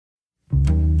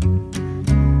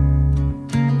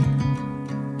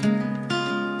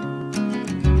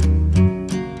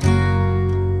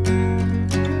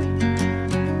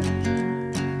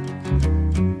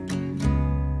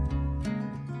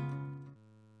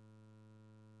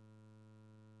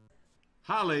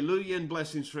Hallelujah and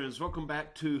blessings, friends. Welcome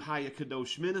back to Hayah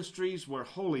Kadosh Ministries, where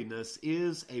holiness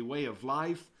is a way of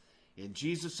life, and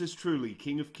Jesus is truly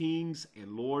King of Kings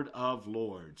and Lord of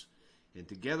Lords. And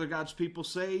together God's people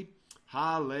say,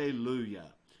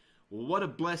 Hallelujah. Well, what a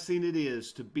blessing it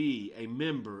is to be a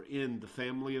member in the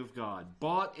family of God,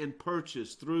 bought and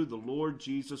purchased through the Lord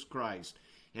Jesus Christ,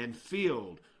 and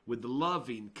filled with the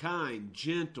loving, kind,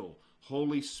 gentle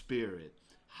Holy Spirit.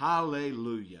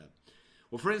 Hallelujah.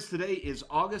 Well, friends, today is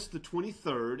August the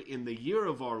 23rd in the year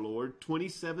of our Lord,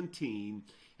 2017,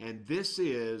 and this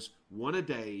is One a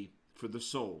Day for the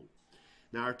Soul.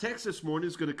 Now, our text this morning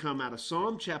is going to come out of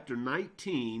Psalm chapter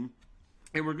 19,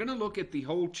 and we're going to look at the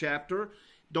whole chapter.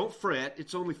 Don't fret,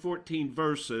 it's only 14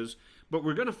 verses, but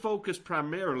we're going to focus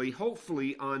primarily,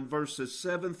 hopefully, on verses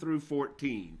 7 through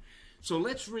 14. So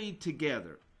let's read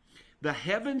together. The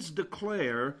heavens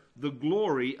declare the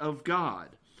glory of God.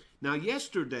 Now,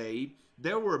 yesterday,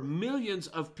 there were millions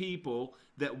of people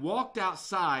that walked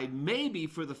outside, maybe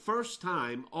for the first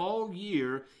time all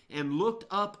year, and looked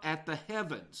up at the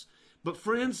heavens. But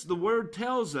friends, the Word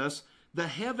tells us the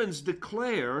heavens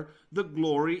declare the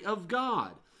glory of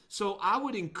God. So I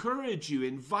would encourage you,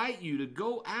 invite you to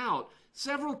go out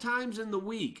several times in the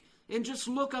week and just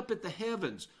look up at the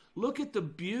heavens. Look at the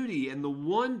beauty and the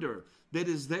wonder that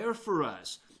is there for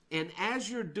us. And as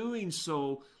you're doing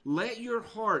so, let your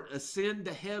heart ascend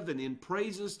to heaven in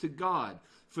praises to God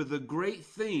for the great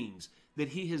things that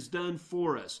He has done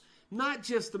for us. Not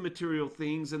just the material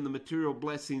things and the material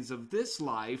blessings of this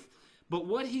life, but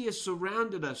what He has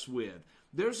surrounded us with.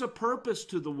 There's a purpose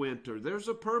to the winter. There's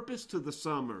a purpose to the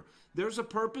summer. There's a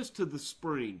purpose to the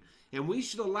spring. And we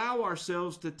should allow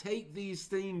ourselves to take these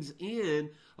things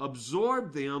in,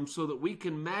 absorb them, so that we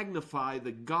can magnify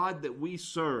the God that we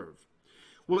serve.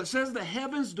 Well, it says the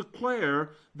heavens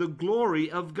declare the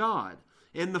glory of God,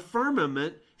 and the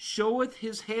firmament showeth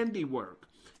His handiwork.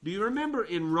 Do you remember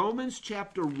in Romans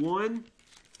chapter 1,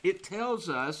 it tells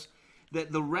us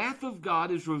that the wrath of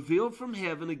God is revealed from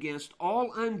heaven against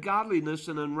all ungodliness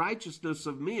and unrighteousness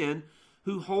of men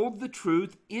who hold the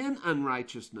truth in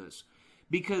unrighteousness,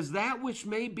 because that which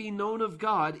may be known of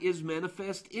God is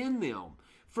manifest in them,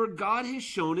 for God has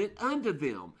shown it unto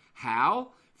them.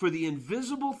 How? For the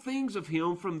invisible things of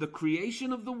Him from the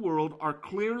creation of the world are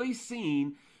clearly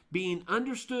seen, being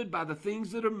understood by the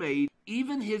things that are made,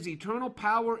 even His eternal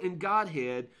power and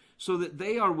Godhead, so that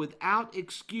they are without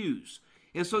excuse.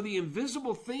 And so the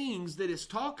invisible things that it's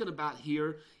talking about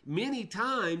here many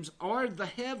times are the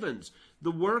heavens,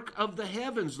 the work of the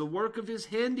heavens, the work of His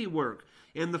handiwork.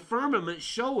 And the firmament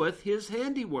showeth His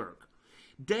handiwork.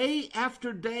 Day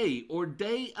after day, or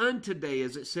day unto day,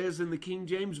 as it says in the King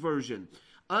James Version,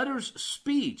 utters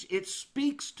speech. It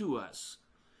speaks to us.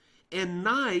 And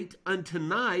night unto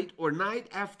night, or night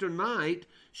after night,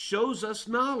 shows us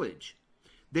knowledge.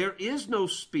 There is no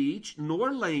speech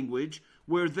nor language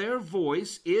where their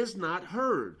voice is not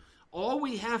heard. All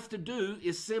we have to do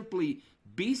is simply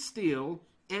be still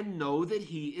and know that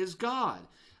He is God.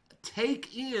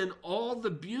 Take in all the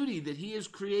beauty that He has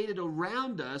created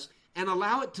around us and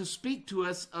allow it to speak to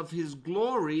us of His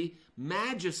glory,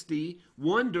 majesty,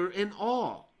 wonder, and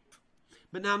awe.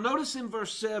 But now notice in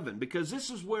verse 7, because this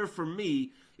is where for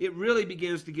me it really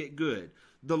begins to get good.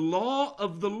 The law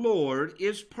of the Lord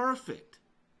is perfect.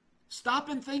 Stop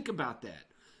and think about that.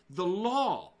 The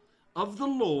law of the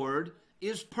Lord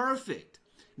is perfect.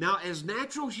 Now, as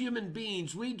natural human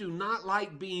beings, we do not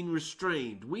like being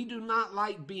restrained. We do not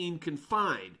like being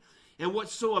confined. And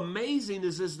what's so amazing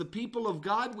is, as the people of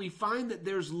God, we find that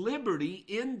there's liberty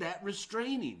in that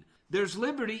restraining. There's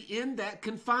liberty in that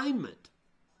confinement.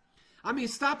 I mean,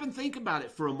 stop and think about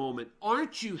it for a moment.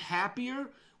 Aren't you happier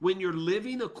when you're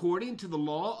living according to the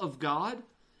law of God?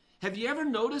 Have you ever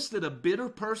noticed that a bitter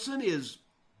person is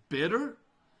bitter?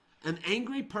 An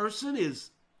angry person is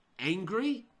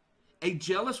angry? A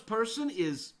jealous person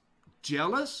is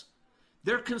jealous?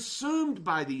 They're consumed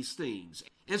by these things.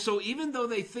 And so even though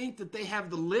they think that they have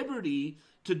the liberty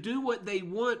to do what they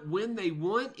want when they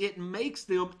want, it makes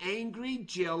them angry,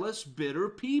 jealous, bitter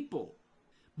people.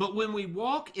 But when we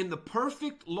walk in the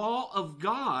perfect law of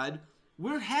God,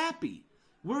 we're happy.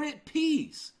 We're at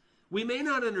peace. We may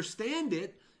not understand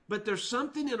it, but there's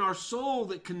something in our soul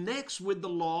that connects with the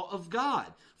law of God.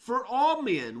 For all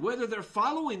men, whether they're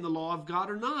following the law of God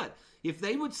or not, if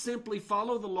they would simply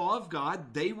follow the law of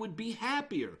God, they would be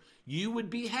happier. You would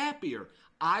be happier.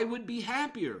 I would be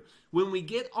happier. When we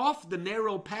get off the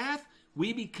narrow path,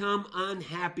 we become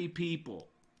unhappy people.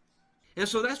 And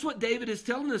so that's what David is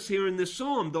telling us here in this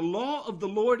psalm. The law of the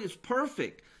Lord is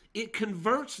perfect. It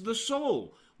converts the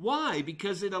soul. Why?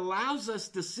 Because it allows us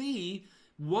to see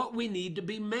what we need to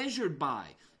be measured by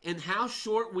and how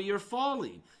short we are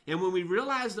falling. And when we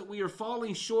realize that we are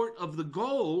falling short of the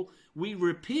goal, we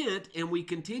repent and we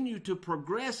continue to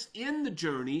progress in the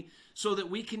journey so that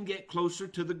we can get closer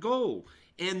to the goal.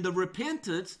 And the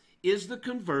repentance is the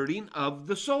converting of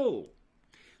the soul.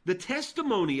 The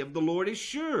testimony of the Lord is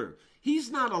sure.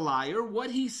 He's not a liar. What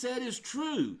he said is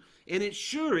true, and it's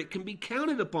sure. It can be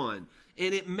counted upon,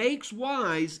 and it makes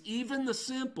wise even the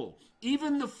simple,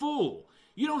 even the fool.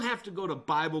 You don't have to go to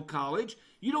Bible college.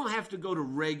 You don't have to go to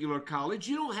regular college.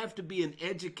 You don't have to be an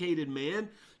educated man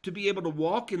to be able to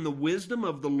walk in the wisdom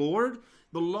of the Lord.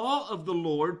 The law of the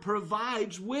Lord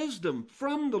provides wisdom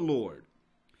from the Lord.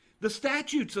 The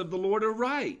statutes of the Lord are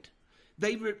right.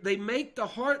 They make the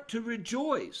heart to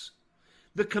rejoice.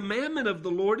 The commandment of the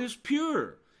Lord is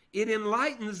pure. It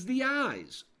enlightens the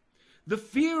eyes. The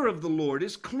fear of the Lord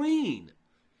is clean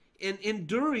and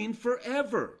enduring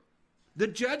forever. The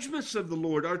judgments of the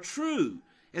Lord are true,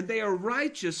 and they are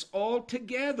righteous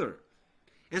altogether.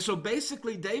 And so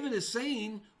basically David is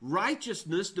saying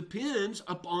righteousness depends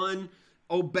upon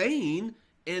obeying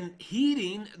and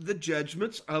heeding the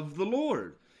judgments of the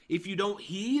Lord. If you don't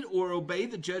heed or obey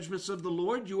the judgments of the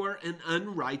Lord, you are an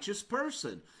unrighteous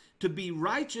person. To be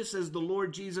righteous as the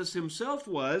Lord Jesus himself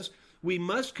was, we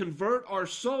must convert our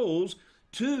souls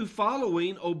to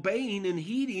following, obeying, and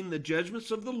heeding the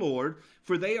judgments of the Lord,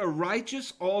 for they are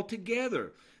righteous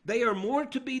altogether. They are more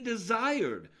to be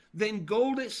desired than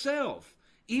gold itself,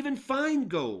 even fine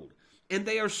gold, and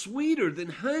they are sweeter than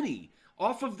honey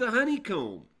off of the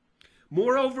honeycomb.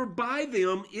 Moreover, by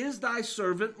them is thy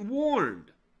servant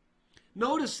warned.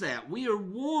 Notice that. We are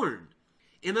warned.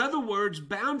 In other words,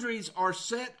 boundaries are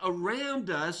set around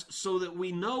us so that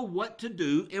we know what to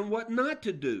do and what not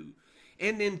to do.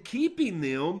 And in keeping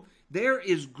them, there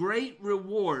is great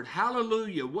reward.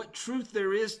 Hallelujah. What truth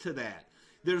there is to that.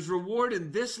 There's reward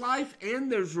in this life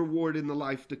and there's reward in the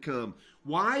life to come.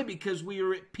 Why? Because we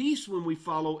are at peace when we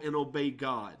follow and obey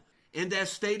God. And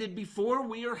as stated before,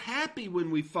 we are happy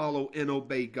when we follow and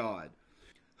obey God.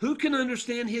 Who can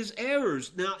understand his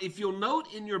errors? Now, if you'll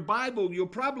note in your Bible, you'll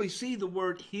probably see the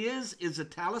word his is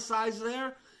italicized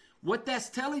there. What that's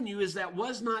telling you is that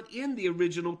was not in the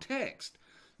original text.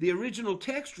 The original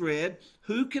text read,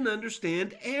 who can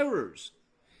understand errors?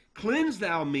 Cleanse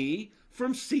thou me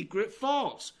from secret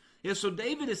faults. And so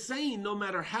David is saying, no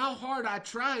matter how hard I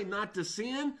try not to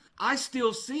sin, I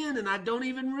still sin and I don't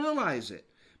even realize it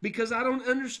because I don't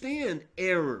understand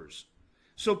errors.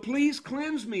 So please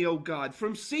cleanse me, O God,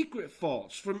 from secret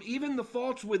faults, from even the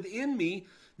faults within me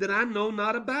that I know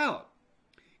not about.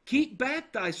 Keep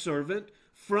back thy servant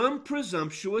from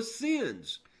presumptuous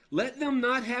sins. Let them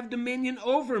not have dominion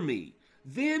over me.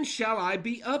 Then shall I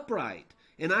be upright,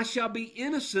 and I shall be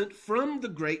innocent from the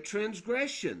great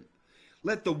transgression.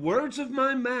 Let the words of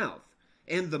my mouth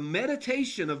and the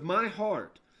meditation of my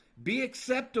heart be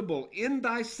acceptable in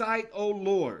thy sight, O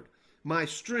Lord, my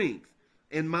strength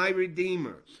and my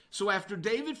Redeemer. So after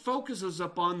David focuses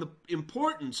upon the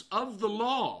importance of the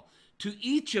law to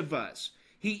each of us,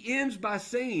 he ends by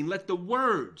saying, let the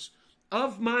words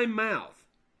of my mouth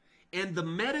and the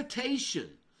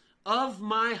meditation of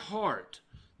my heart,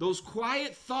 those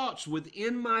quiet thoughts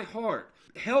within my heart,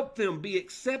 help them be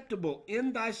acceptable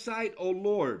in thy sight, O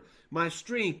Lord, my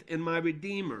strength and my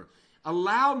Redeemer.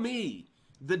 Allow me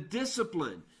the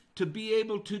discipline to be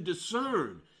able to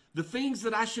discern the things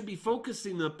that I should be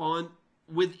focusing upon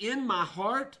within my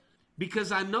heart, because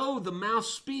I know the mouth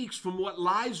speaks from what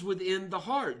lies within the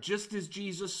heart, just as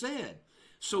Jesus said.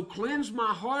 So cleanse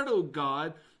my heart, O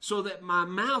God, so that my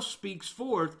mouth speaks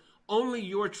forth only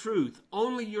your truth,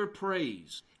 only your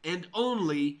praise, and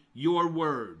only your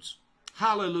words.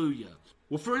 Hallelujah.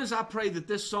 Well, friends, I pray that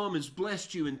this psalm has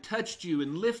blessed you and touched you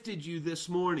and lifted you this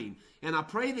morning. And I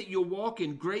pray that you'll walk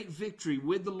in great victory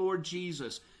with the Lord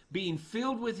Jesus, being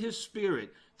filled with his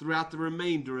Spirit throughout the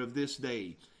remainder of this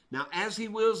day. Now, as he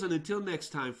wills, and until next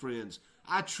time, friends,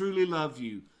 I truly love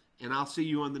you, and I'll see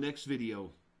you on the next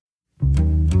video.